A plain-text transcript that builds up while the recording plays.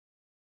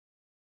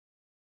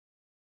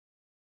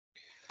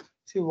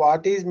See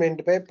what is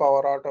meant by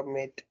Power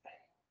Automate.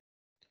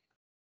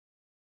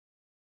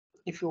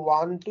 If you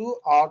want to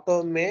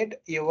automate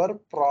your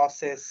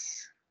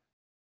process,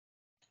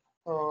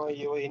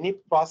 your any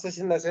process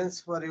in the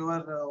sense for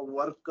your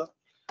work,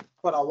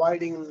 for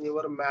avoiding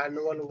your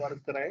manual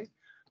work, right?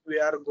 We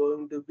are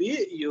going to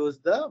be use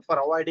the for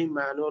avoiding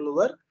manual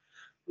work.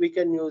 We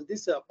can use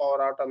this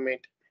Power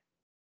Automate.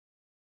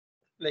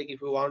 Like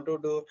if you want to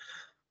do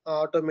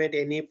automate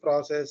any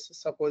process,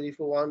 suppose if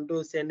you want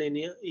to send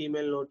any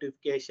email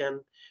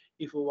notification,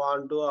 if you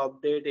want to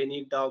update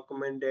any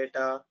document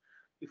data,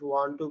 if you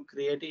want to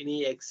create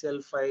any Excel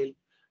file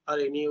or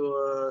any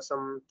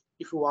some,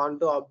 if you want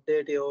to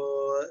update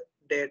your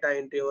data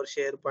into your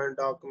SharePoint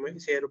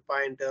document,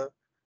 SharePoint,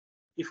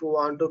 if you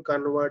want to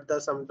convert the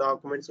some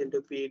documents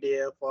into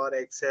PDF or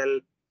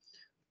Excel,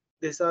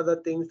 these are the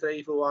things that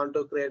if you want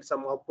to create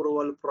some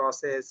approval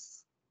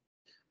process,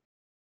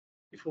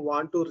 if you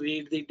want to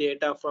read the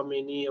data from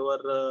any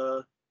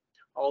your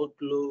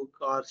Outlook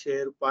or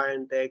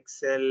SharePoint,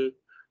 Excel,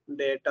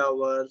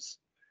 Dataverse,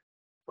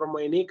 from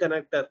any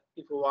connector,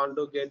 if you want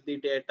to get the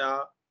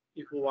data,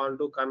 if you want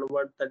to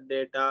convert the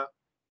data,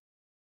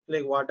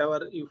 like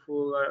whatever you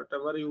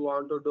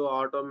want to do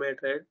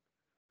automated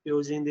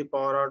using the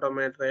Power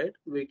Automate, right?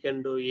 We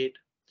can do it.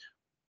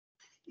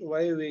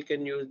 Why we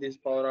can use this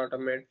Power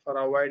Automate? For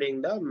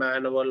avoiding the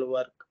manual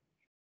work.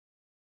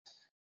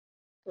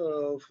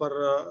 For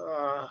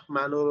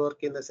manual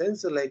work in the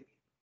sense like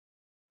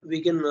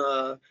we can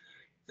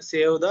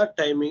save the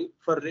timing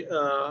for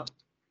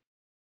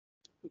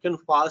we can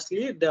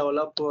fastly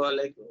develop for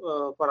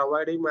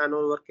avoiding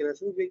manual work in a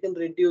sense we can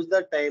reduce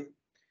the time,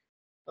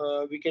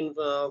 we can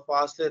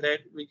fastly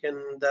write, we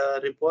can the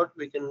report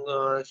we can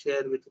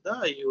share with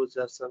the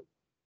users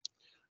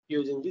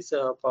using this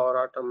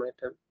Power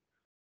Automate.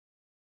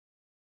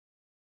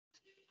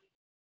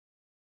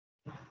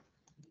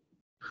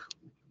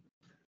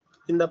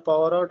 In the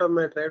Power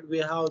Automate, right, we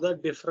have the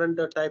different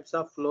types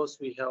of flows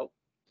we have.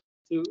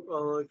 So,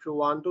 if you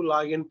want to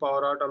log in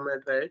Power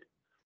Automate, right,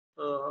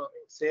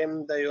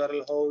 same the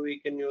URL how we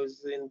can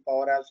use in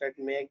Power Apps, right,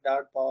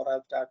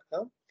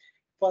 make.powerapps.com.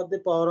 For the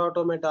Power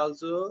Automate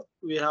also,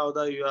 we have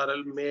the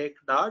URL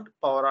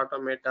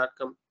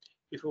make.powerautomate.com.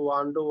 If you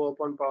want to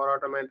open Power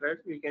Automate, right,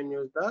 we can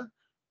use the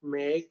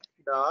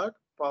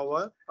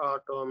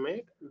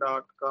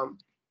make.powerautomate.com.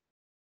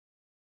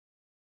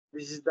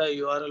 This is the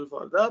URL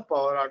for the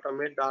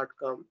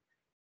powerautomate.com.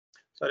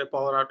 Sorry,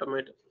 Power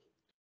Automate.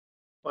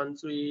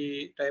 Once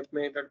we type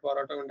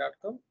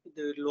make.powerautomate.com,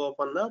 it will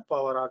open the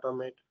Power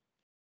Automate.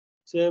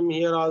 Same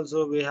here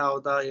also we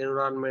have the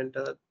environment.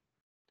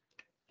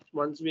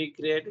 Once we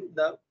create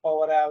the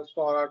Power Apps,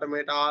 Power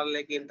Automate are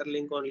like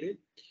interlink only.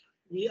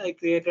 I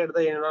created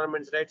the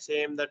environments, right?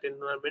 Same that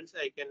environments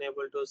I can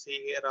able to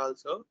see here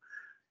also.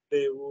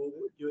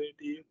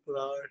 UAT,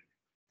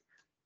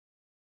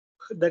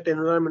 that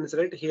environments,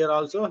 right? Here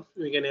also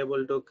we can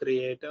able to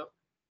create.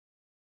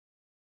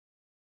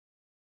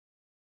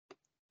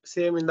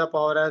 Same in the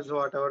Power Apps,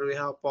 whatever we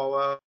have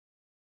Power.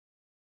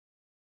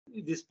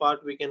 This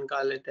part we can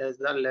call it as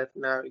the left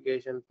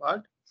navigation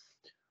part.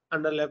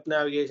 Under left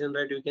navigation,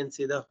 right, you can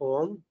see the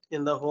home.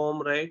 In the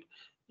home, right,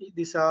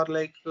 these are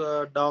like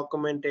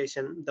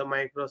documentation. The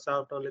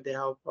Microsoft only they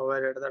have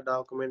provided the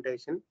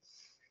documentation,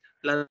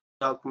 learn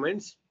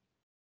documents.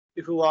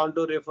 If you want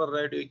to refer,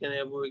 right, we can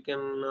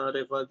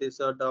refer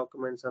these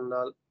documents and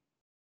all.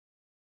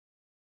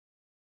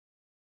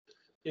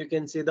 You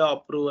can see the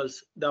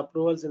approvals. The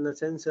approvals in the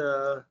sense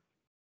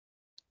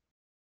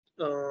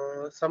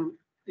some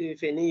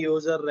if any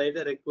user, right,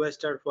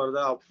 requested for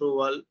the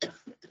approval.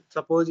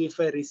 Suppose if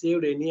I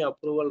received any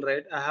approval,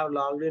 right, I have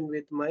logged in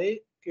with my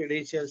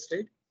credentials,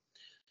 right.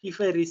 If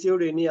I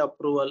received any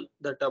approval,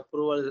 that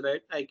approvals,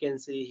 right, I can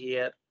see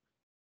here.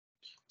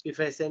 If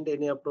I sent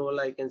any approval,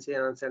 I can see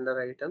on sender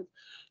item.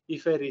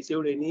 If I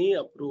received any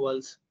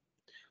approvals,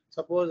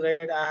 suppose,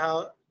 right, I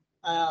have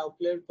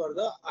applied for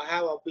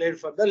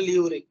the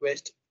leave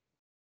request.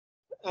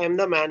 I am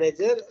the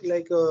manager,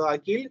 like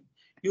Akhil,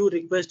 you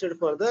requested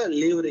for the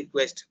leave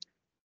request.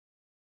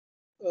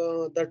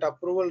 That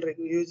approval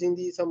using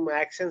the some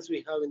actions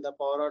we have in the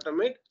Power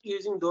Automate.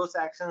 Using those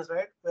actions,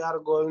 right, we are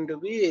going to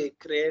be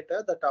create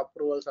that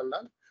approvals and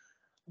all.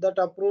 That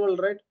approval,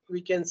 right, we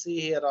can see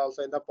here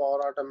also in the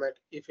Power Automate.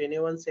 If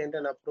anyone sent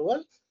an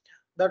approval,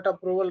 that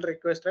approval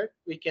request, right,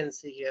 we can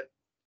see here.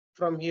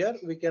 From here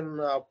we can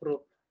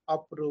approve,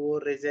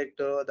 reject,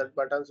 that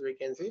buttons we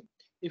can see.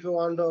 If you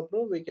want to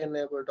approve, we can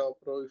able to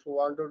approve. If you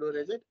want to do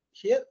reject,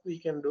 here we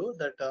can do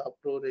that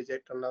approve,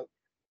 reject and all.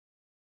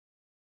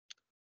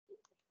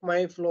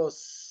 My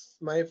flows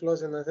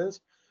in the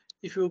sense,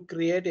 if you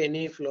create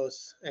any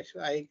flows,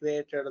 actually I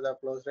created the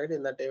flows, right,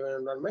 in the table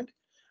environment.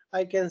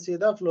 I can see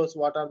the flows.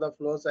 What are the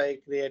flows I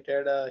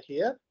created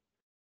here?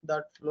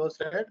 That flows,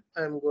 right,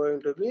 I'm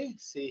going to be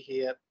see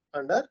here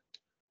under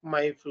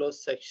my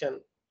flows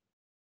section.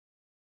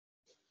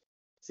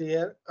 See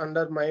here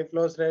under my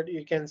flows, right,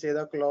 you can see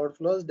the cloud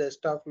flows,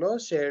 desktop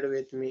flows, shared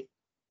with me.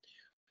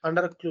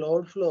 Under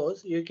cloud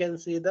flows, you can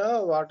see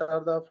the what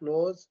are the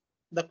flows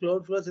The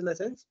cloud flows in the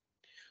sense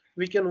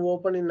we can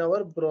open in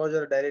our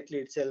browser directly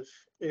itself.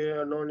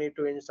 No need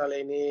to install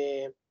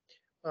any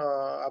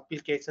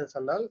applications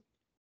and all.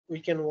 We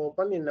can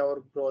open in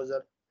our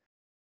browser.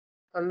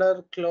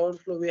 Under cloud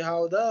flow, we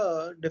have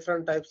the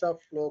different types of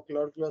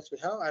cloud flows we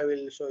have. I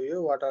will show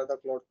you what are the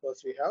cloud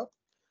flows we have.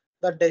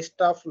 The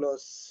desktop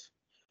flows.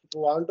 If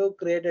you want to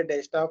create a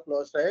desktop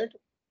flows, right,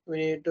 we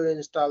need to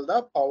install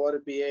the Power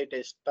BI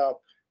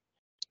desktop.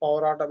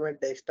 Power Automate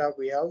desktop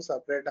we have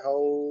separate. How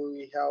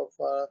we have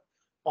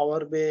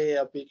Power BI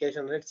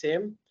application, right?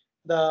 Same.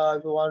 The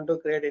if you want to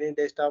create any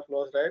desktop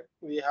flows, right,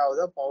 we have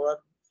the Power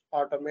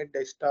Automate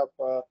desktop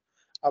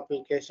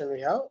application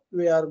we have.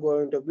 We are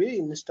going to be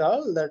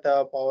install that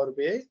Power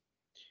BI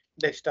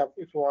desktop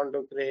if you want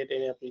to create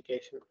any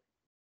application.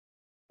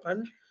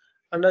 And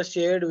under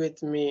shared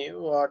with me,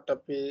 what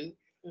we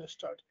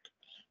start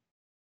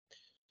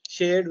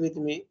shared with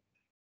me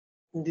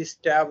this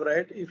tab,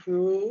 right? If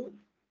you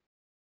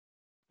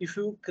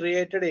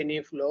created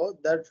any flow,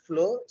 that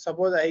flow,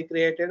 suppose I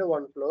created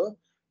one flow,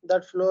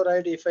 that flow,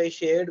 right, if I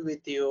shared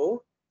with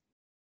you,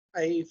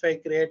 if I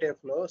create a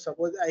flow,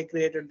 suppose I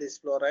created this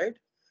flow, right,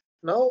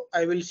 now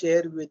I will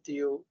share with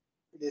you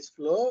this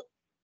flow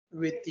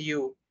with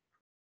you.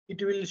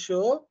 It will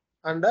show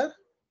under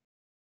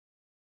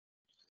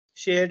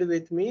shared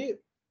with me.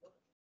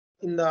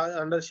 In the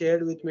under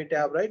shared with me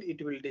tab, right,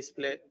 it will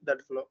display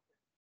that flow.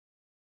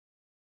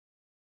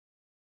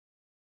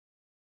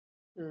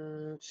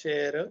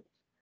 Share,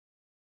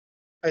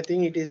 I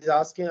think it is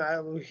asking,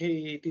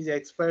 it is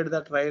expired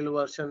the trial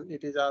version.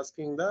 It is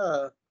asking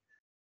the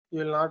you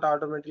will not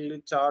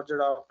automatically charged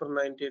after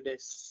 90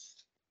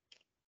 days.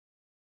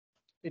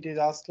 It is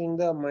asking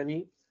the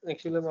money.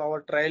 Actually,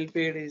 our trial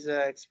period is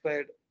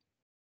expired.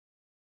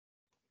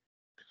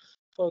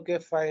 Okay,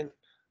 fine.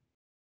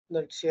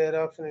 That share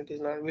option it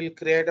is not. We'll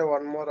create a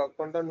one more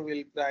account and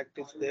we'll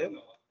practice there.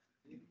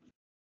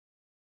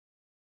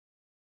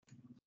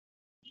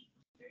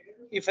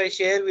 If I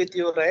share with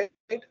you, right,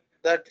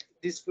 that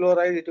this flow,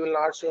 right, it will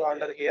not show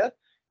under here.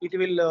 It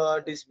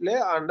will display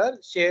under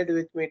shared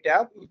with me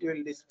tab. It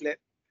will display.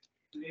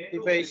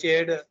 If I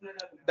shared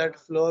that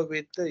flow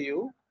with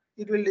you,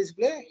 it will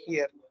display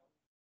here.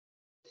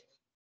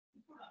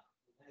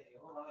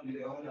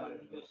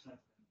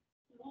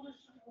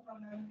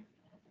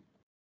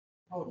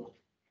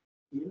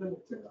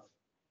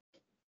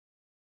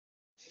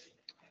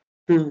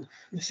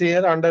 See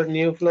here under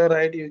new flow,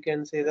 right, you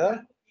can see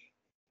the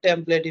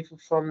template. If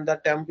from the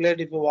template,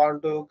 if you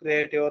want to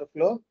create your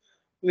flow,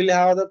 we'll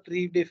have the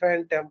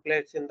predefined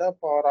templates in the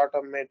Power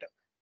Automate.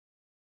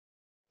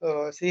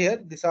 See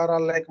here, these are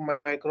all like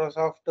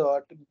Microsoft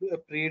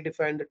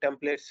predefined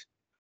templates.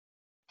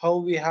 How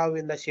we have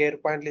in the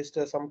SharePoint list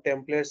some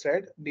templates,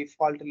 right?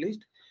 Default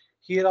list.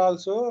 Here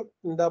also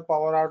in the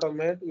Power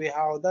Automate, we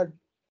have the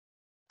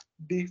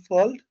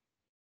default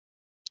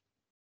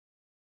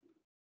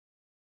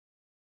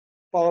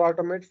Power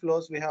Automate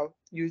flows. We have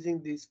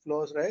using these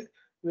flows, right?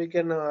 We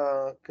can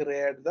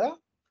create the,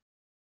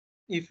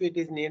 if it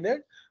is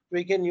needed,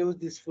 we can use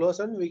these flows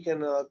and we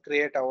can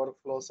create our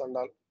flows and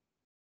all.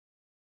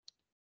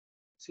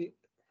 See,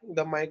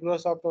 the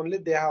Microsoft only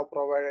they have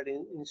provided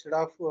instead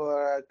of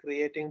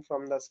creating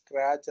from the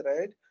scratch,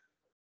 right?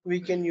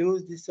 We can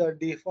use this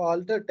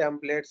default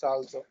templates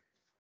also.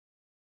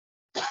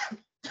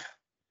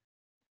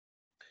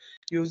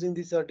 Using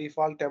this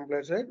default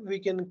templates, right? We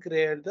can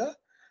create the,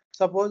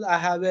 suppose I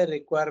have a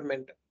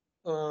requirement.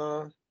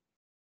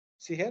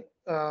 See here,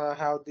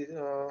 have this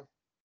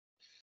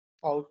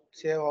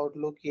save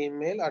Outlook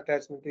email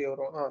attachment to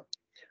your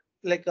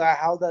like I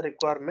have the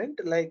requirement,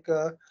 like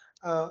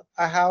I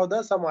have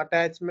the some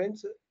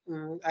attachments.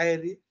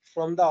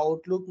 From the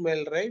Outlook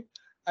mail, right,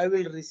 I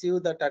will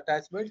receive that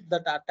attachment.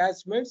 That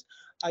attachments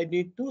I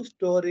need to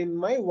store in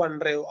my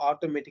OneDrive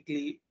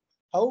automatically.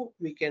 How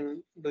we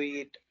can do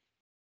it?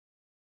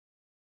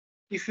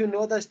 If you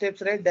know the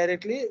steps, right,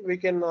 directly we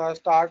can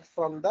start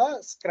from the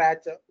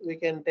scratch. We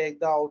can take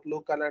the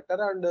Outlook connector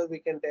and we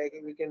can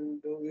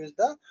use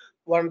the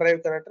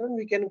OneDrive connector and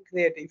we can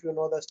create if you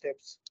know the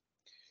steps.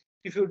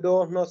 If you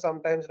don't know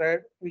sometimes,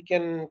 right, we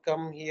can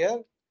come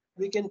here,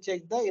 we can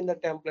check the in the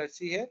template.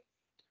 See here,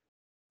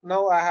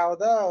 now I have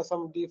the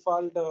some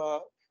default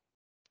the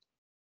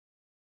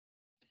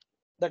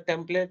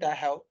template I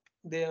have.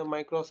 The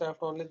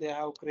Microsoft only they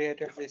have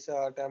created this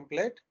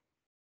template.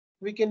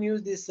 We can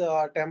use this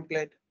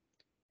template.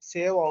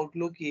 Save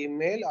Outlook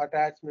email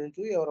attachment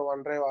to your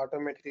OneDrive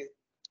automatically.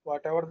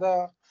 Whatever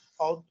the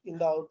out in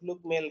the Outlook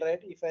mail, right,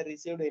 if I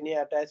received any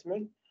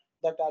attachment,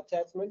 that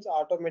attachments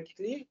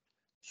automatically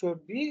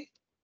should be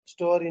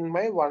stored in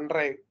my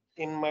OneDrive.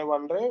 In my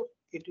OneDrive,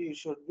 it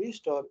should be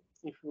stored.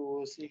 If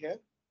you see here,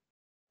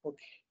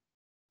 okay.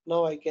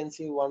 Now I can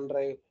see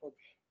OneDrive.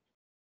 Okay.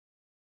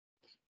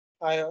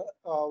 I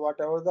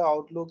whatever the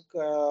Outlook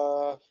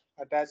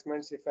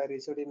attachments, if I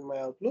received in my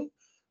Outlook,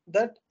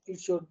 that it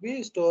should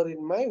be stored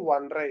in my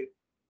OneDrive.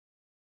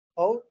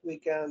 How we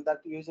can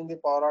that using the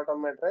Power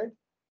Automate, right?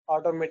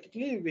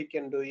 Automatically we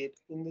can do it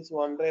in this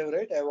OneDrive,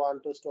 right? I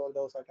want to store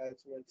those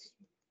attachments.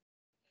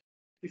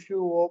 If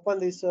you open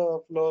this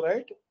flow,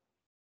 right,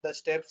 the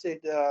steps they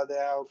have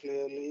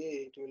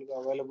clearly it will be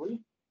available.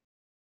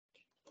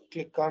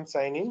 Click on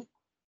sign in.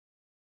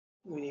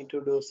 We need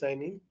to do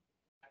sign in.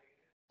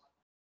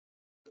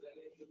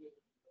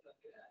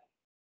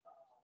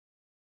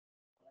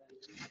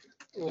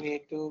 We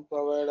need to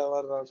provide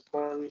our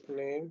account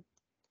name.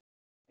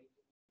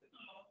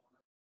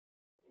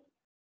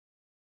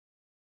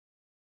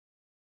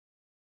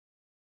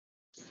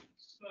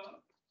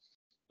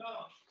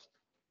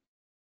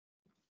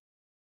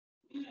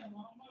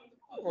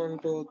 One,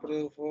 two,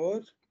 three,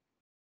 four.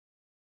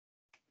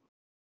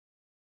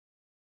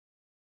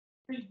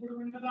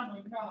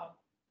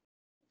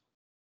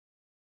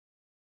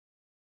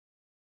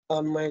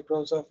 On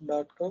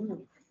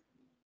Microsoft.com.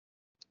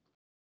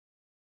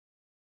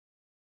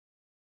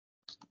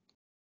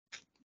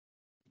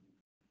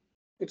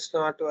 It's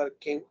not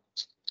working.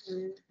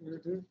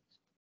 Mhm.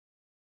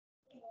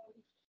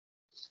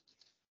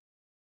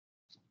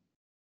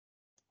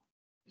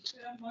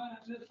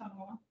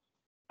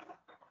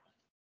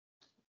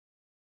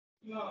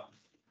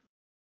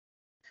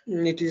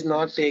 It is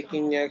not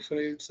taking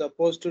actually. It's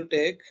supposed to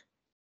take.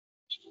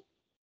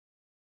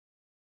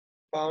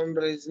 Found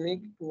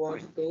Resnick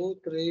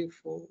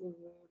 1234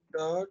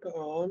 dot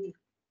on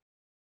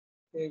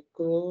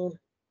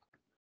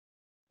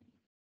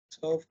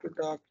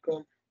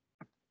Microsoft.com.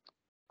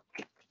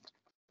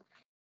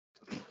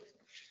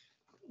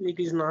 It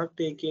is not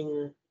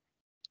taking.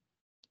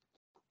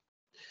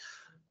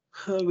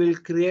 We'll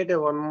create a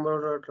one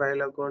more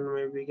trial account.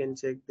 Maybe we can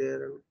check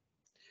there.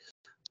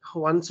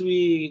 Once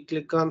we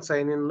click on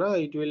sign in,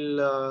 it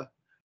will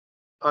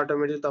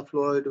automatically the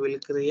flow it will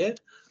create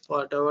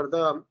whatever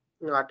the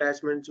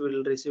attachments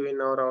will receive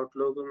in our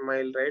Outlook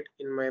mail, right,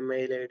 in my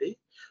mail ID.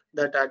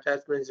 That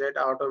attachments, right,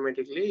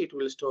 automatically it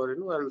will store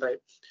in OneDrive.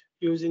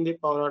 Using the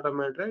Power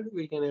Automate, right,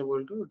 we can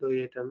able to do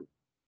it. And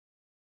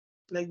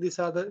like these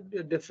are the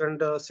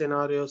different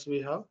scenarios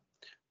we have.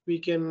 We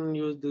can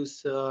use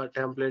these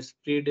templates,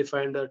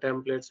 predefined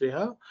templates we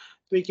have.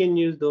 We can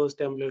use those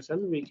templates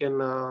and we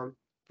can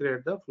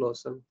create the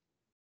flows. And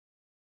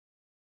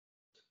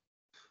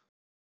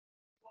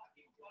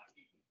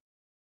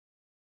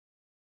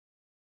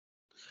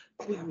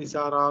these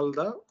are all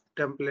the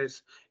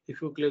templates.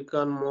 If you click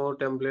on more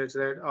templates,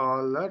 right,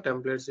 all the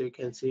templates you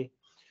can see.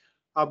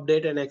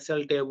 Update an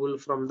Excel table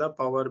from the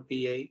Power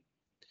BI.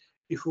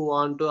 If you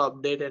want to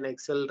update an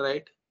Excel,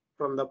 right,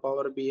 from the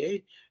Power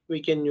BI,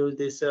 we can use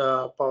this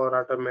Power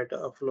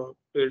Automate flow,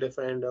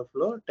 predefined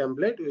flow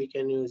template. We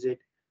can use it.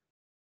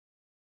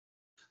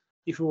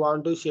 If you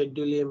want to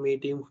schedule a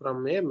meeting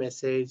from a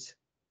message,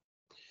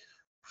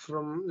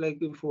 from like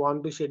if you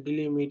want to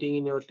schedule a meeting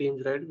in your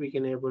teams, right, we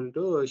can able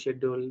to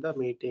schedule the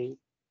meeting.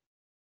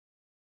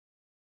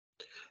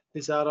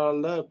 These are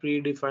all the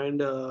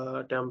predefined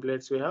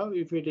templates we have.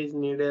 If it is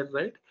needed,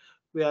 right,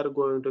 we are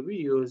going to be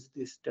use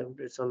these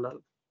templates and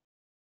all.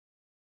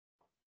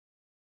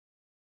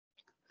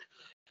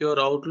 Your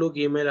Outlook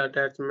email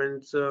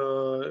attachments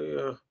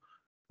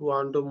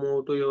want to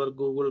move to your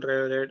Google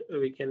Drive, right?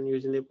 We can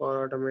use in the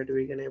Power Automate.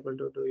 We can able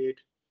to do it.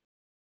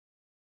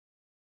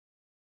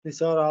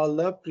 These are all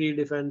the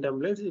predefined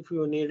templates. If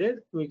you need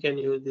it, we can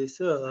use these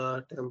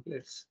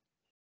templates.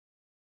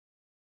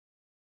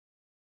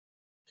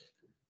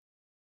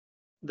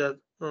 That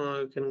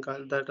you can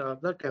call that are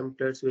the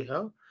templates we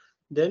have.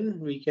 Then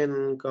we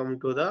can come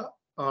to the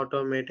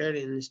automated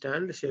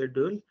instant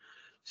schedule.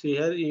 See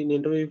here in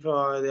interview,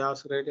 they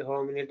ask, right,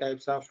 how many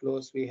types of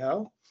flows we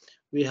have.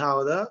 We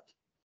have the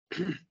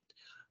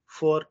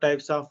four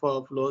types of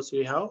flows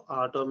we have: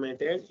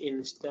 automated,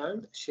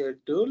 instant,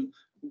 schedule,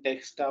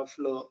 desktop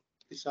flow.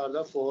 These are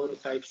the four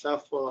types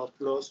of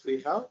flows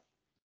we have.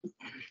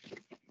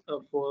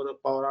 Four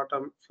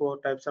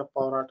types of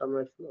Power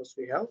Automate flows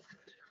we have.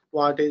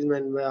 What is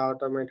meant by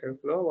automated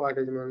flow? What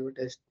is meant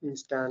by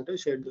instant,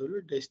 schedule,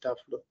 desktop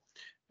flow?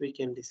 We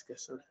can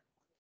discuss.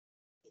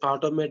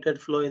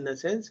 Automated flow in the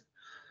sense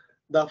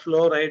the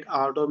flow, right,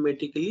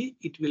 automatically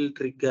it will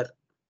trigger.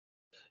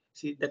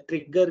 See, the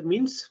trigger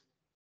means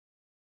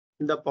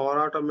in the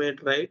Power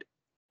Automate, right,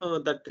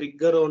 the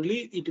trigger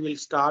only it will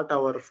start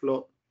our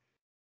flow.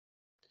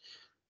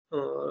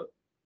 uh,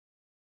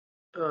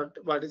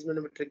 what is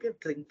meant by trigger?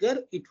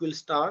 Trigger it will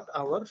start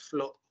our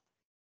flow.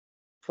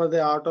 For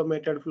the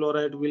automated flow,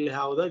 right, we'll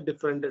have the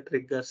different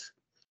triggers.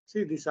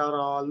 See, these are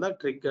all the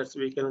triggers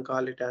we can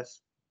call it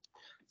as.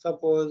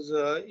 Suppose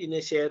in a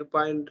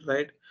SharePoint,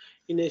 right,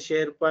 in a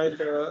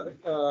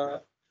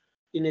SharePoint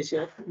in a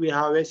share we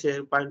have a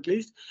SharePoint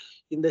list.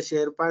 In the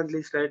SharePoint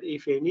list, right,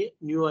 if any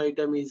new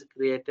item is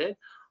created,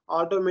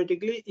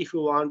 automatically if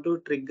you want to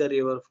trigger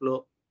your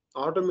flow,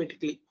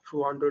 automatically if you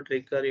want to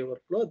trigger your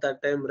flow,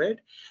 that time, right,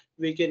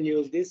 we can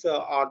use this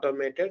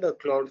automated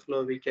cloud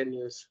flow. We can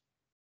use,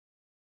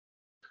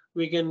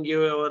 we can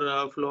give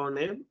our flow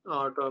name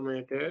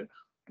automated,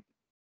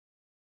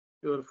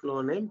 your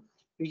flow name.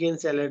 We can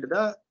select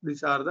the,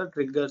 these are the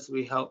triggers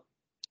we have.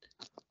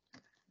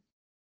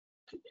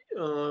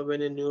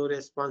 When a new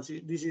response,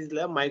 this is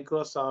the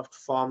Microsoft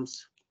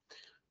Forms.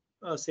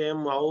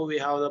 same how we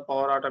have the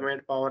Power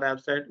Automate, Power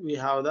Apps, right? We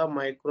have the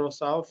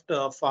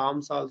Microsoft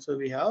forms also.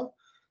 We have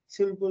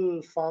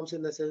simple forms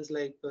in the sense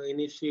like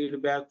any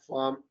feedback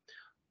form,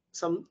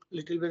 some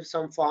little bit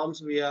some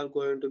forms we are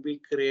going to be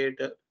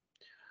created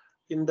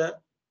in the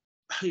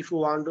if you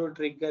want to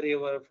trigger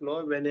your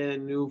flow when a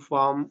new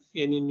form,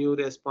 any new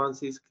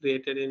response is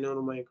created in your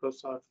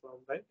Microsoft form,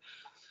 right?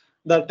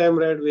 That time,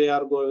 right, we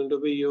are going to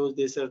be use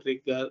this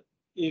trigger.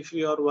 If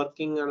you are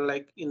working on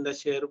like in the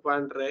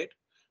SharePoint, right,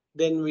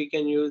 then we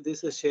can use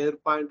this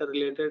SharePoint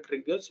related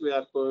triggers. We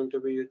are going to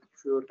be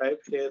if you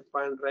type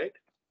SharePoint, right,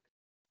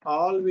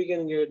 all we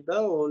can get the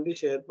only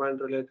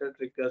SharePoint related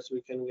triggers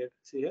we can get.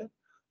 See here,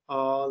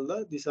 all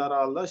the these are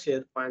all the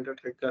SharePoint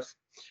triggers.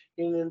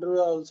 In interview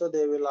also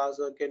they will ask,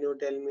 can you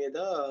tell me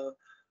the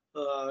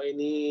uh,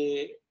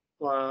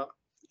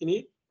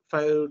 any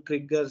 5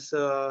 triggers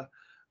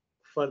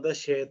for the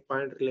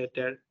SharePoint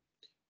related.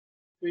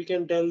 We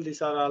can tell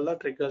these are all the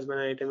triggers when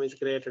item is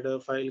created, a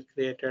file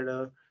created,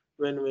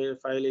 when we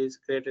file is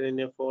created in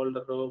a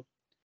folder,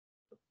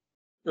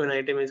 when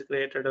item is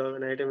created,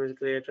 when item is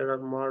created or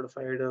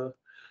modified,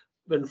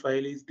 when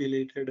file is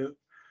deleted.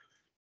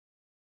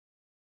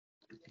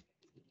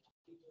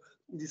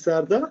 These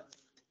are the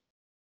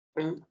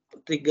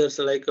triggers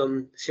like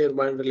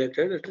SharePoint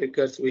related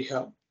triggers we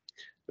have.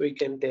 We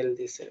can tell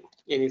this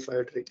any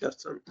 5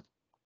 triggers.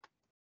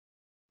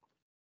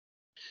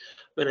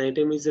 When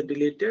item is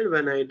deleted,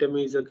 when item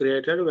is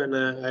created, when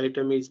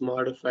item is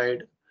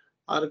modified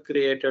or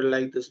created,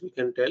 like this we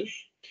can tell.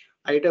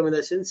 Item in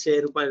the sense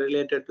SharePoint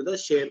related to the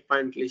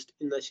SharePoint list.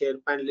 In the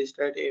SharePoint list,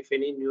 right, if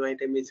any new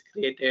item is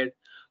created,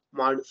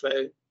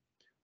 modified,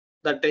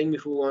 that time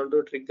if you want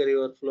to trigger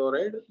your flow,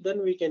 right,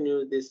 then we can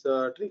use these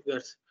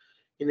triggers.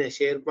 In a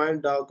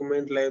SharePoint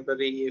document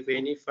library, if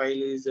any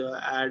file is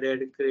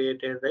added,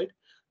 created, right,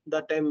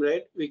 that time,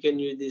 right, we can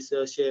use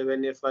this share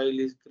when a file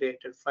is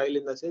created. File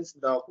in the sense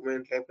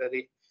document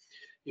library.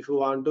 If you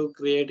want to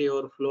create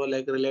your flow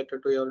like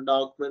related to your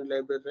document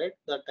library, right,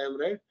 that time,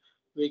 right,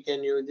 we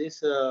can use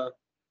this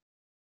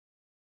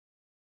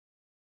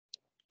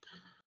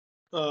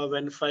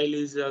when file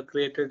is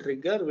created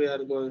trigger, we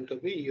are going to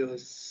be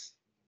use.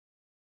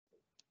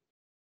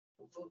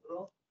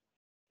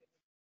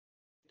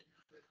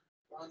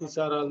 These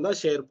are all the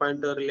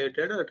SharePoint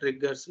related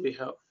triggers we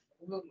have.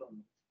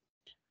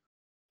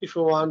 If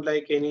you want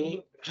like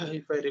any,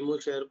 if I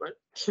remove SharePoint,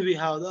 we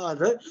have the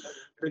other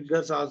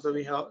triggers also.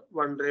 We have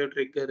OneDrive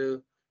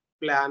trigger,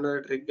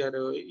 Planner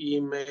trigger,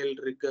 email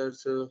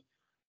triggers,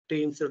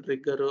 Teams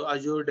trigger,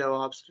 Azure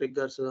DevOps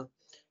triggers.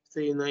 So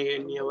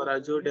in your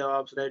Azure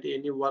DevOps, right,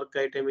 any work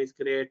item is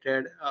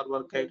created or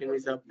work item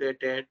is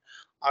updated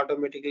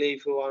automatically.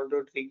 If you want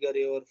to trigger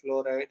your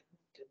flow, right,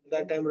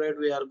 that time, right,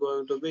 we are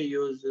going to be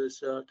use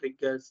this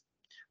triggers.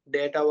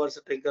 Data verse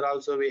trigger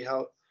also we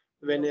have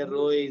when a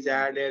row is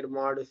added,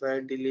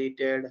 modified,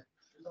 deleted.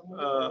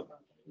 Uh,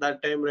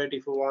 that time, right,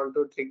 if you want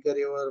to trigger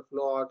your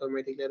flow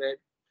automatically, right,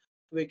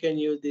 we can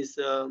use this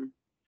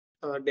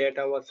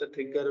data verse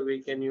trigger. We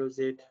can use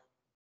it.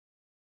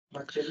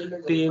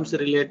 Teams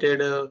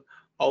related,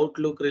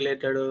 Outlook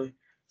related.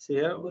 See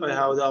here, I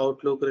have the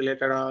Outlook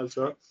related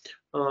also.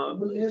 Uh,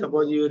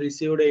 Suppose you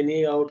received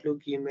any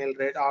Outlook email,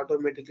 right?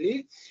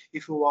 Automatically,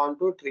 if you want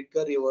to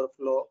trigger your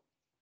flow,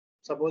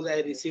 suppose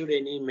I received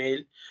any email,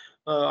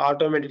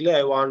 automatically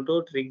I want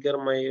to trigger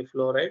my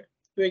flow, right?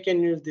 We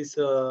can use this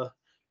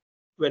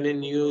when a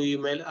new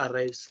email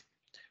arrives.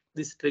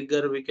 This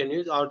trigger we can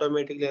use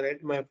automatically,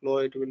 right? My flow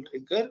it will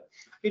trigger.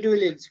 It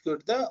will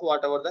execute the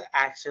whatever the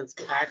actions.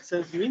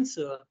 Actions means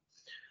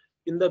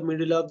in the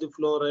middle of the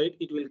flow, right,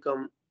 it will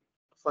come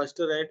first,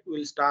 right,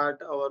 we'll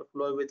start our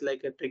flow with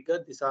like a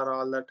trigger. These are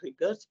all the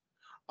triggers.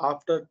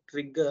 After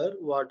trigger,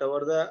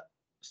 whatever the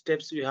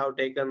steps we have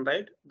taken,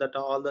 right, that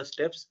all the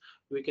steps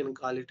we can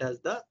call it as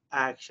the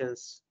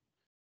actions.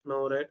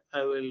 Now, right,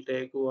 I will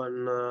take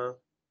one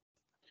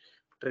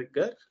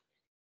trigger.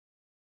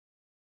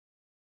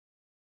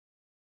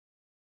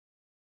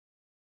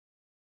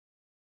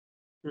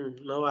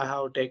 Now I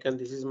have taken,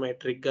 this is my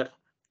trigger.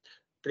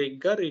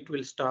 It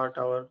will start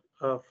our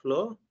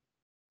flow.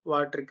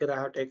 What trigger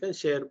I have taken?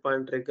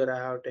 SharePoint trigger I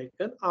have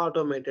taken.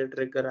 Automated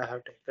trigger I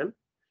have taken.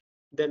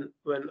 Then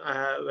when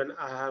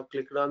I have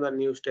clicked on the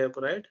new step,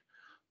 right,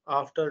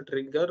 after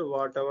trigger,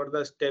 whatever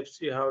the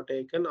steps you have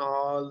taken,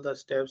 all the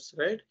steps,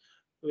 right,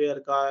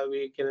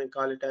 we can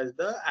call it as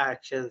the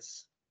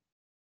actions.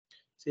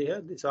 See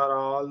here, these are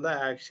all the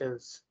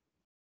actions.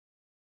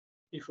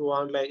 If you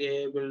want like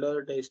a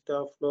builder,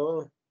 desktop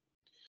flow,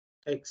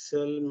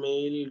 Excel,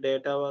 mail,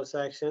 data was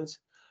actions,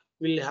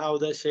 will have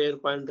the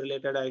SharePoint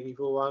related. If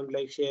you want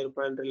like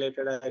SharePoint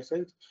related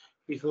actions,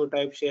 if you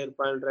type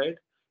SharePoint, right,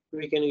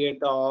 we can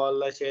get all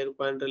the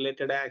SharePoint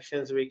related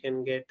actions we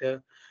can get.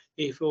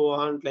 If you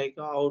want like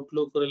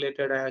Outlook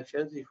related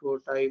actions, if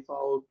you type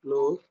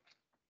Outlook,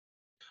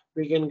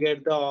 we can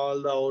get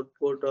all the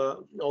output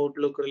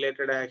Outlook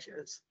related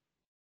actions.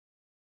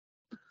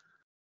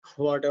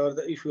 Whatever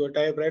the, if you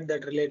type, right,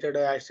 that related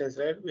actions,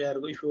 right, we are,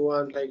 if you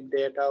want like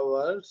data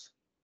words,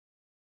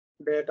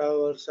 data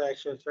hours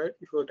actions, right?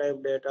 If you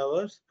type data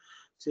hours,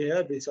 see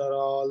here, these are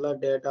all the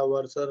data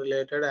hours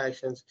related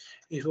actions.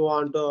 If you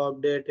want to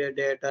update a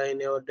data in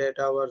your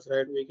data hours,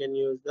 right, we can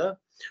use the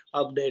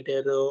update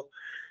arrow.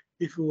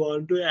 If you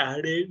want to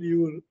add a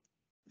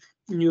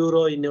new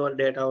row in your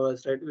data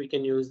hours, right, we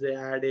can use the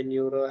add a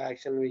new row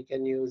action. We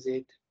can use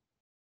it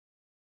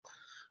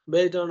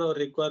based on our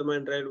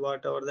requirement, right?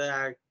 Whatever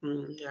the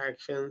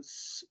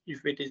actions,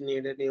 if it is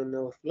needed in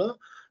our flow,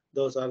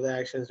 those are the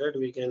actions, right?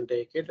 We can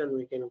take it and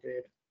we can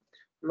create.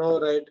 Now,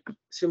 right,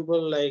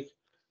 simple like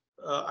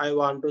I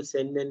want to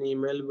send an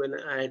email when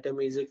an item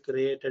is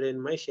created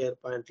in my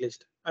SharePoint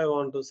list. I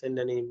want to send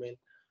an email.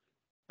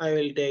 I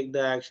will take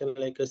the action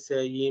like a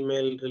say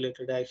email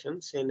related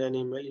action, send an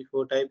email. If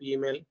you type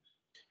email,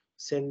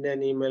 send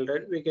an email,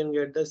 right? We can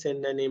get the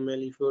send an email.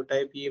 If you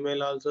type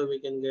email also, we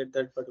can get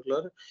that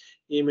particular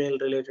email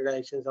related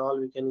actions, all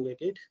we can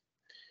get it.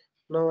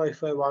 Now,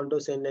 if I want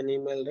to send an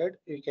email, right,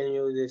 we can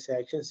use this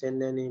action,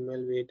 send an email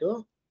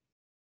v2.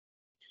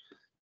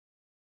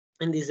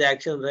 In this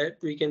action, right,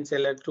 we can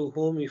select to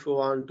whom if you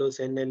want to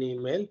send an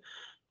email.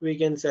 We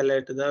can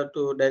select the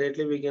to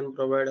directly we can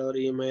provide our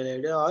email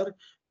ID or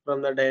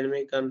from the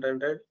dynamic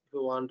content, right? If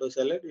you want to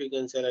select, we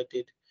can select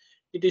it.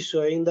 It is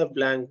showing the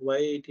blank. Why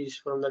it is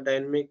from the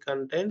dynamic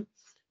content?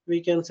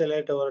 We can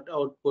select our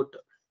output.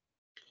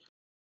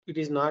 It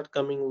is not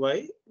coming.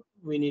 Why?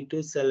 We need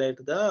to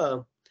select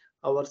the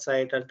our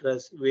site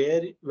address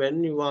where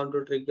when you want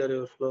to trigger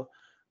your flow.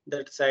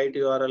 That site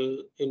URL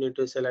you need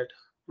to select.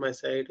 My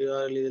site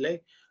URL is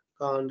like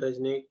Khan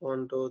Rajnik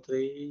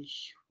 123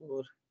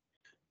 4.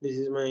 This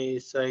is my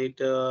site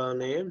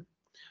name.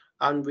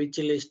 On which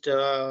list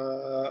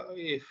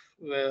if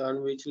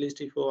on which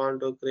list if you want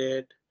to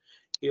create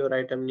your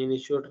item in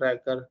issue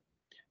tracker,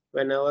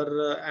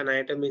 whenever an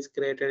item is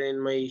created in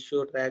my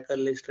issue tracker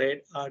list,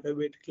 right,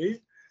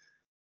 automatically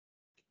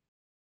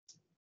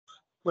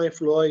my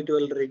flow it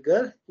will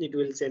trigger, it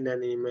will send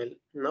an email.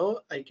 Now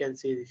I can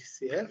see this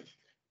here,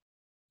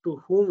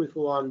 to whom if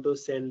you want to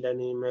send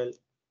an email,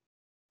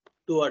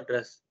 to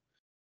address.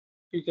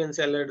 You can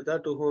select the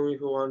to whom if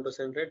you want to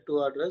send it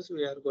to address.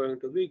 We are going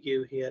to be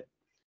give here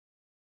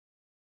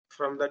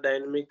from the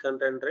dynamic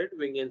content, right?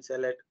 We can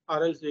select,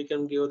 or else we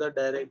can give the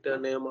director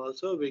name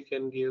also. We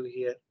can give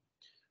here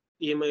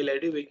email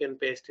ID. We can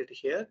paste it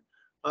here,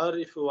 or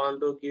if you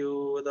want to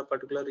give the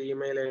particular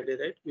email ID,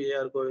 right? We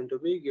are going to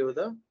be give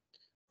the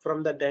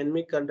from the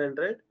dynamic content,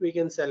 right? We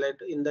can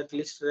select in that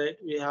list, right?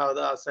 We have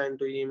the assigned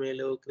to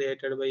email,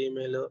 created by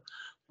email,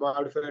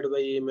 modified by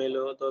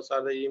email. Those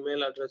are the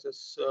email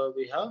addresses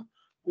we have.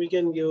 We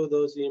can give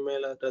those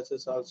email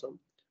addresses also.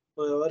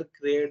 Whoever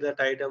create that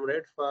item,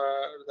 right, for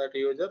that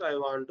user, I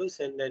want to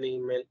send an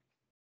email.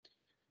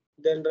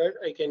 Then, right,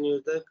 I can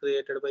use the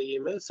created by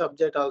email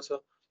subject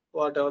also.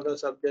 Whatever the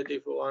subject,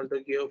 if you want to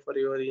give for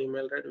your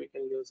email, right, we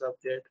can give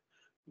subject.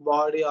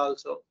 Body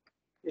also,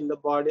 in the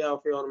body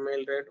of your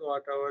mail, right,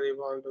 whatever you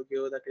want to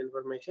give that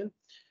information,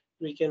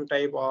 we can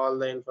type all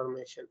the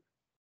information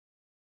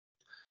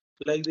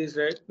like this,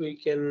 right? We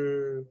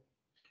can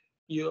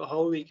you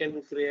how we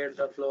can create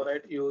the flow,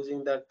 right,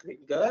 using the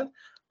trigger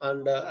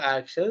and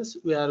actions.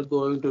 We are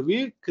going to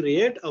be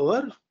create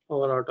our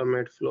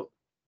automate flow.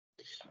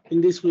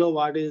 In this flow,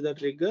 what is the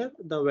trigger?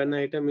 The when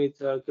item is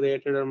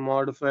created or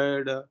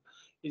modified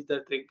is the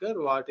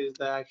trigger. What is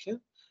the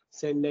action?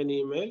 Send an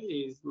email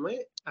is my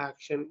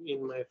action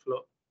in my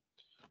flow.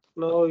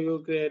 Now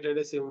you created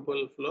a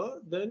simple flow,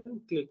 then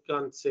click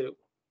on save.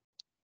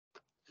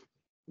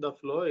 The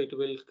flow it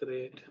will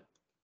create.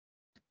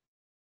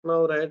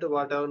 Now, right,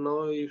 whatever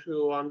now, if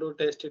you want to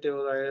test it,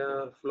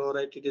 your flow,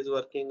 right, it is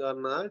working or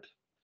not,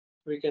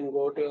 we can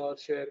go to our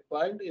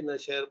SharePoint. In the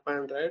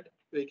SharePoint, right,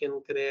 we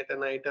can create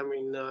an item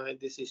in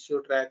this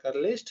issue tracker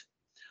list.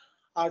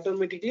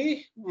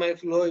 Automatically my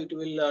flow it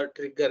will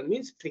trigger,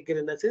 means trigger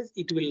in the sense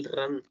it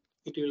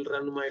will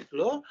run my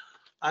flow,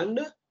 and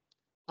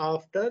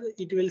after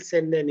it will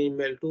send an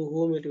email. To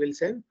whom it will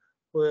send?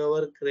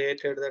 Whoever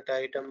created that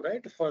item,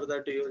 right, for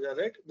that user,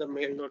 right, the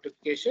mail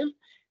notification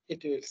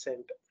it will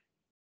send.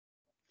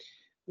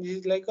 This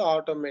is like a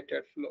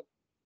automated flow.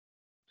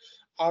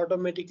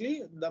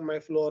 Automatically the my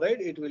flow,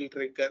 right, it will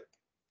trigger.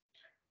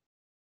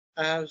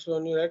 I have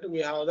shown you that we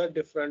have the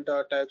different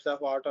types of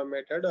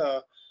automated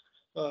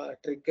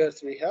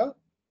triggers we have.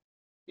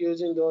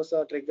 Using those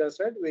triggers,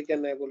 right, we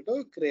can able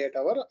to create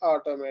our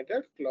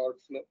automated cloud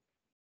flow.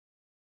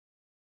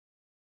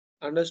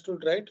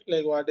 Understood, right?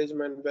 Like what is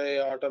meant by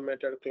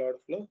automated cloud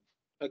flow,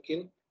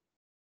 Akhil?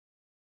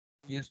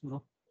 Yes,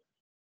 bro.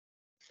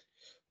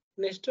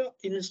 Next,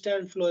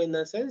 instant flow in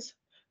the sense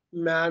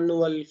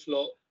manual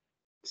flow.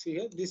 See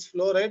here, this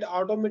flow, right,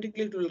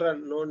 automatically it will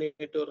run. No need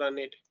to run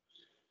it.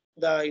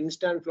 The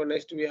instant flow.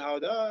 Next, we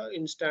have the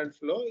instant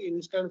flow.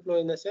 Instant flow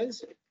in the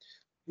sense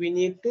we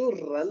need to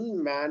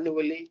run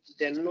manually.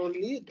 Then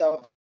only the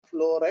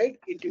flow, right,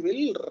 it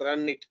will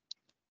run it.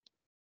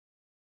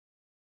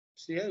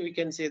 So here we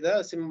can see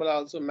the symbol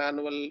also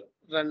manual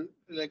run,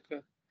 like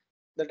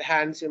that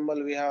hand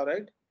symbol we have,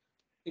 right?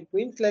 It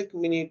means like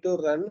we need to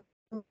run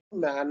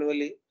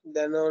manually.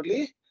 Then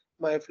only the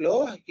my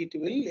flow, it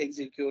will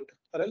execute,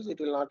 or else it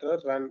will not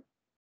run.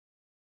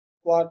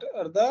 What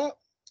are the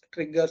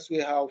triggers we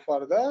have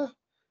for the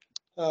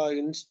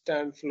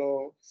instant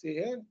flow? See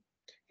here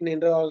in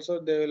Indra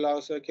also they will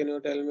also, can you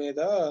tell me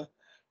the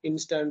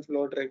instant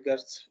flow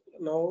triggers?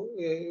 Now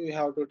we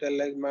have to tell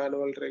like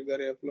manual trigger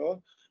a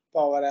flow,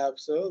 power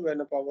apps, so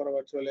when a power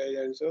virtual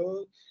agent.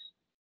 So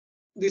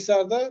these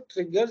are the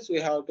triggers we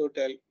have to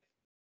tell.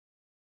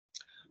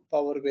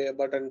 Power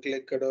button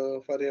clicked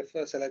for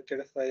a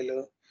selected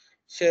file.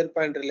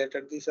 SharePoint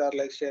related. These are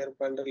like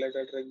SharePoint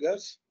related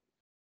triggers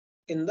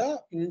in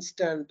the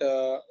instant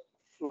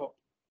flow.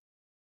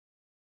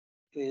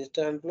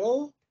 Instant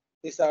flow.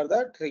 These are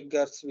the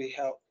triggers we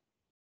have.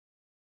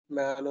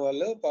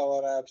 Manual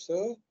power apps.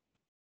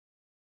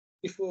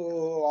 If you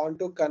want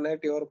to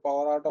connect your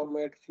Power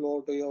Automate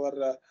flow to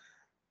your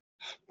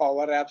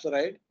Power Apps,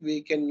 right?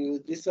 We can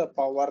use this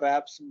Power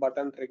Apps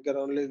button trigger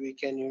only. We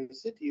can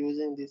use it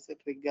using this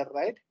trigger,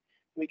 right?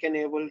 We can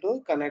able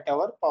to connect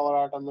our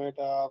Power Automate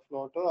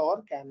flow to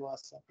our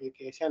Canvas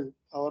application,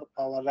 our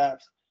Power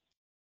Apps.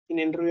 In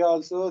interview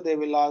also, they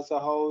will ask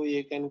how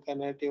you can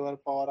connect your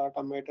Power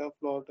Automate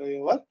flow to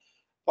your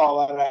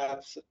Power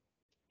Apps.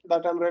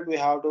 That time, right? We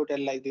have to tell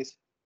like this.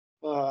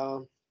 Uh,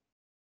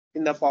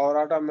 in the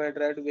Power Automate,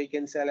 right, we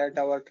can select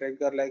our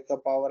trigger like a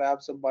Power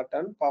Apps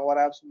button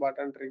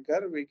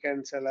trigger. We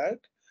can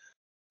select.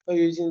 So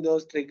using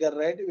those trigger,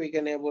 right, we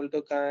can able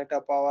to connect a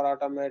Power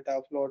Automate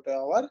flow to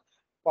our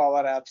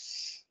Power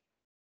Apps.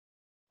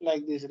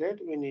 Like this, right?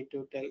 We need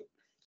to tell.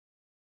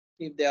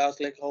 If they ask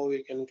like how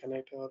we can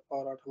connect our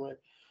Power Automate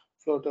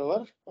flow to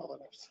our Power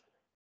Apps.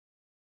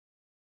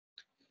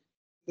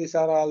 These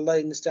are all the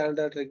instant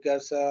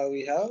triggers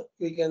we have.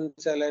 We can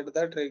select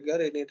the trigger,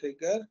 any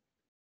trigger,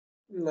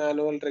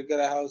 manual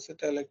trigger I have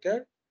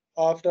selected.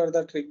 After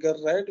the trigger,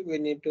 right, we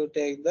need to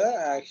take the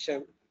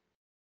action.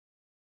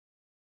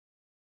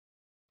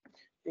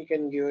 You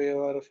can give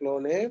your flow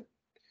name.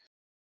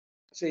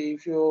 See,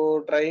 if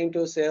you're trying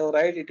to save,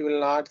 right, it will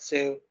not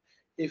save.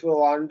 If you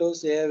want to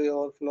save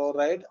your flow,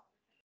 right,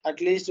 at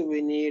least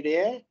we need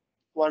a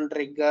one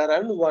trigger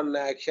and one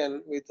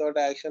action. Without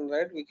action,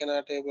 right, we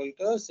cannot able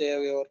to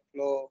save your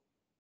flow.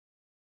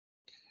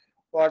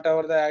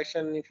 Whatever the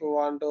action, if you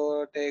want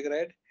to take,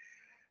 right,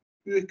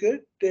 we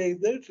can take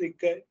the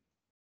trigger.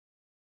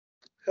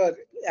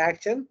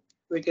 Action,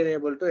 we can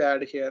able to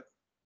add here.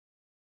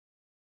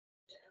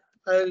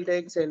 I will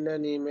take send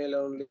an email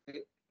only.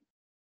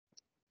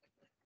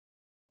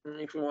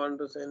 If you want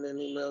to send an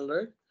email,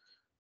 right,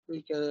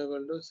 we can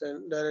able to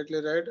send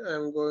directly, right?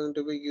 I'm going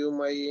to be give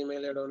my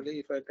email ad only.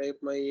 If I type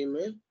my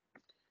email,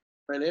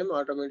 my name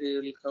automatically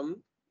will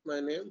come. My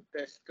name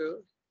test.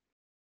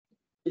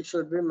 It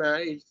should be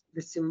it's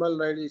the symbol,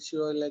 right? It's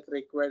your like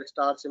required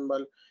star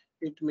symbol.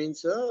 It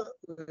means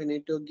we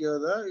need to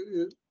give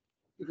the,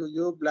 if you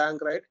give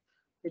blank, right,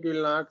 it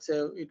will not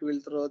save. It will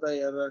throw the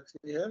errors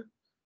here.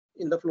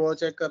 In the flow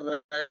checker,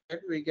 right,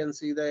 we can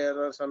see the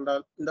errors and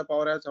all. In the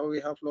Power Apps, how we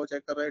have flow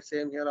checker, right?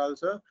 Same here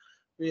also.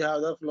 We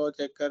have the flow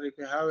checker. If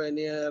you have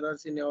any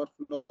errors in your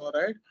flow,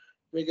 right,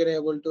 we can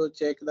able to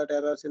check that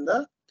errors in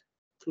the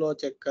flow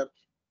checker.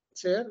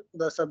 Here,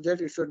 the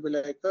subject, it should be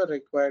like a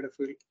required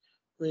field.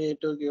 We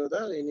need to give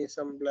the any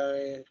some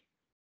value.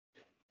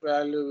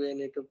 We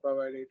need to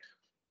provide it.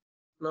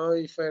 Now,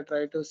 if I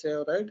try to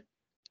save, right,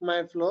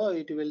 my flow,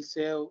 it will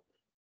save.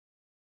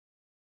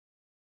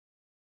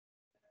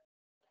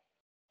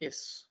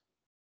 Yes.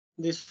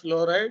 This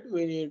flow, right,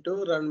 we need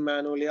to run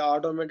manually.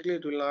 Automatically,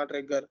 it will not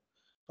trigger.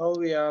 How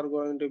we are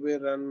going to be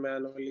run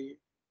manually?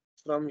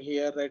 From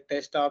here, right,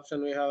 test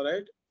option we have,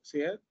 right? See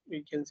here,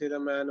 we can see the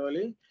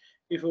manually.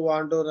 If you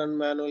want to run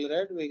manually,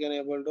 right, we can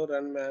able to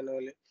run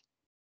manually.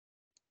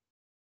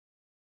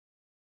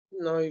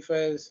 Now, if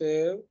I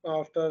say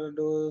after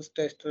do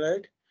test,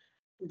 right,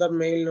 the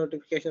mail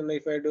notification,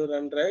 if I do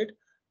run, right,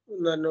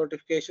 the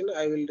notification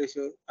I will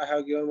receive. I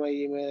have given my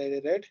email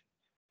ID, right?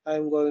 I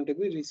am going to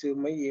be receive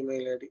my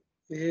email ID.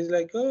 This is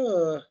like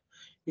a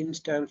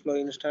instant flow,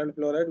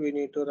 right? We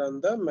need to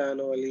run the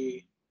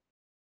manually.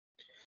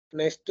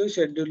 Next to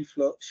schedule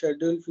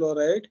flow,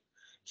 right?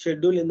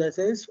 Schedule in the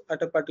sense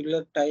at a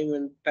particular time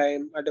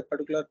at a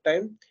particular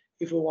time.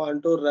 If you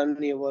want to run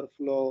your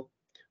flow,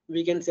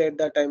 we can set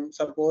the time.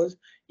 Suppose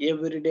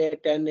every day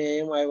 10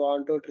 a.m. I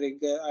want to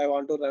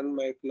run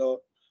my flow.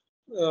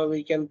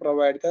 We can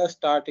provide the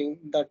starting,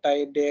 the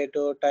time, date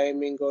or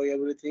timing or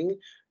everything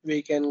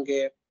we can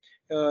get.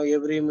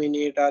 Every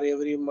minute or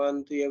every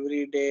month,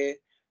 every day,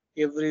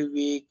 every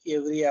week,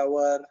 every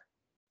hour,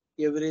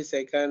 every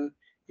second.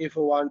 If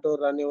you want to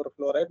run your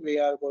flow, right, we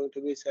are going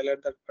to be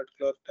select that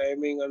particular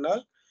timing and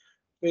all.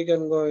 We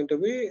can going to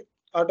be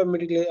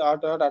automatically,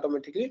 not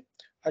automatically,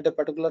 at a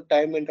particular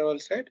time interval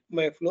set,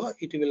 my flow,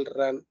 it will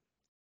run,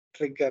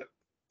 trigger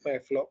my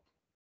flow.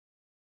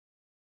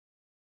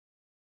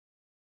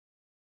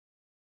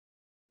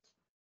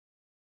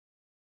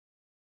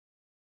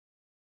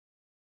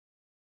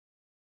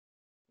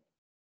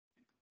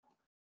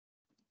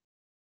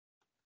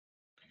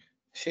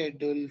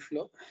 Schedule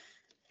flow.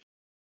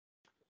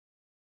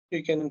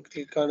 You can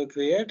click on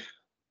create.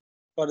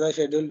 For the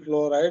schedule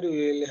flow, right,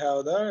 we will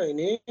have the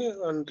any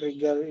on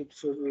trigger.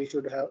 We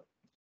should have.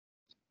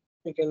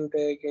 We can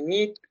take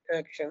any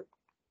action.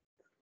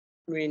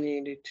 We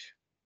need it.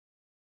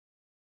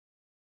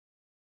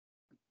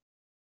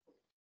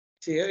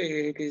 See here,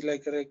 it is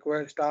like a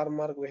required star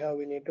mark.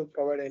 We need to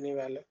provide any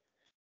value.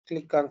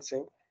 Click on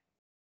save.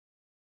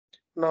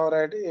 Now,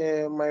 right,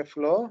 my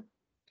flow.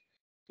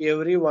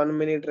 Every 1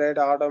 minute, right,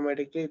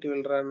 automatically it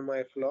will run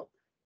my flow.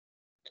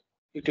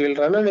 It will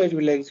run and it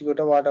will execute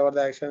whatever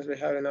the actions we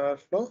have in our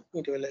flow.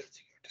 It will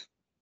execute.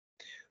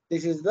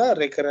 This is the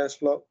recurrence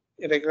flow.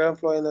 Recurrent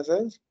flow in the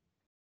sense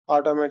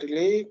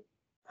automatically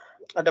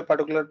at a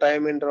particular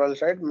time interval,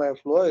 right, my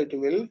flow it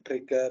will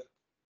trigger.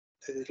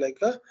 This is like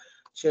a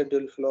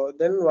schedule flow.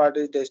 Then what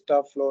is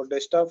desktop flow?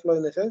 Desktop flow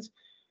in the sense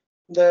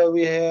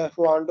we have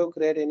want to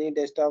create any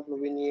desktop,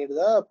 we need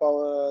the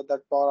power,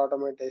 that Power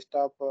Automate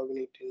desktop, we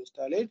need to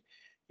install it.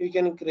 We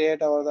can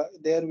create our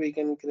there we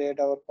can create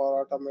our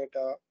Power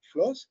Automate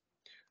flows.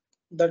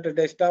 That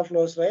desktop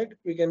flows, right,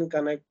 we can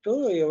connect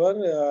to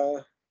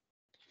your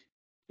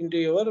into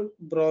your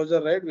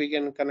browser, right, we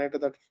can connect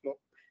that flow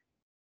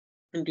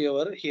into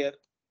your here.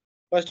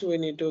 First we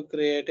need to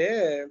create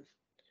a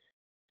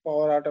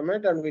Power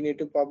Automate and we need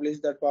to publish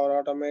that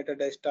Power Automate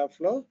desktop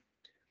flow.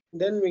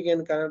 Then we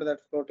can connect that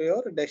flow to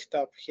your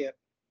desktop here.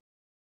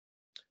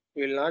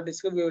 We will not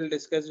discuss, we will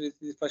discuss with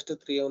the first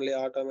three only,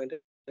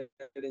 automated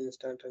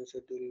instant and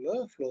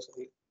schedule flows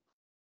only.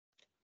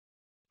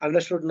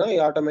 Understood now?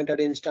 Automated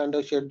instant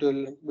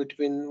schedule,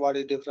 between what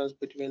is difference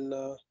between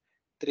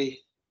three?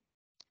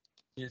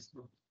 Yes,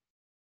 bro.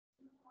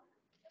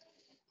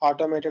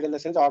 Automated in the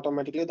sense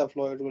automatically the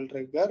flow it will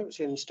trigger.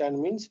 Instant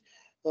means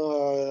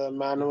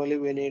manually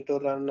we need to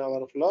run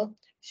our flow.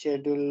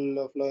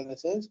 Schedule flow in the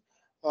sense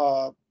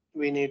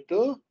we need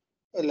to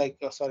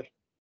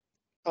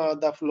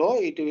the flow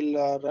it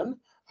will run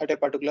at a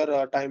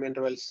particular time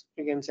intervals.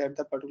 You can set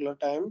the particular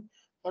time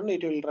and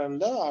it will run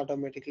the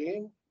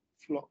automatically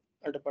flow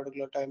at a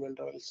particular time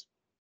intervals.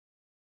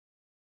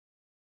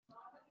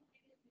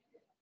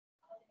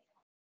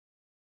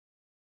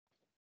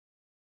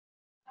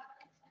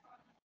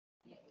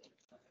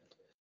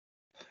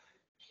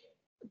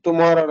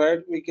 Tomorrow, right,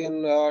 we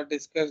can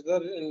discuss the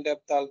in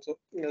depth also,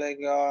 like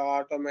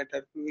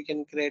automated. We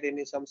can create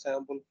any some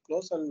sample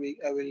flows and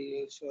I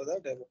will show the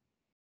demo.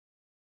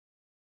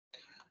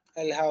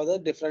 I'll have the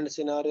different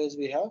scenarios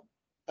we have.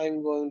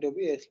 I'm going to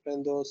be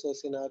explain those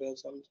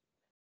scenarios also.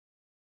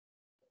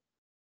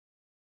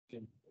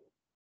 Okay.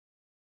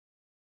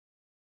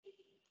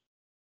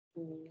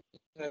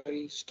 I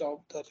will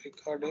stop the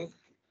recording.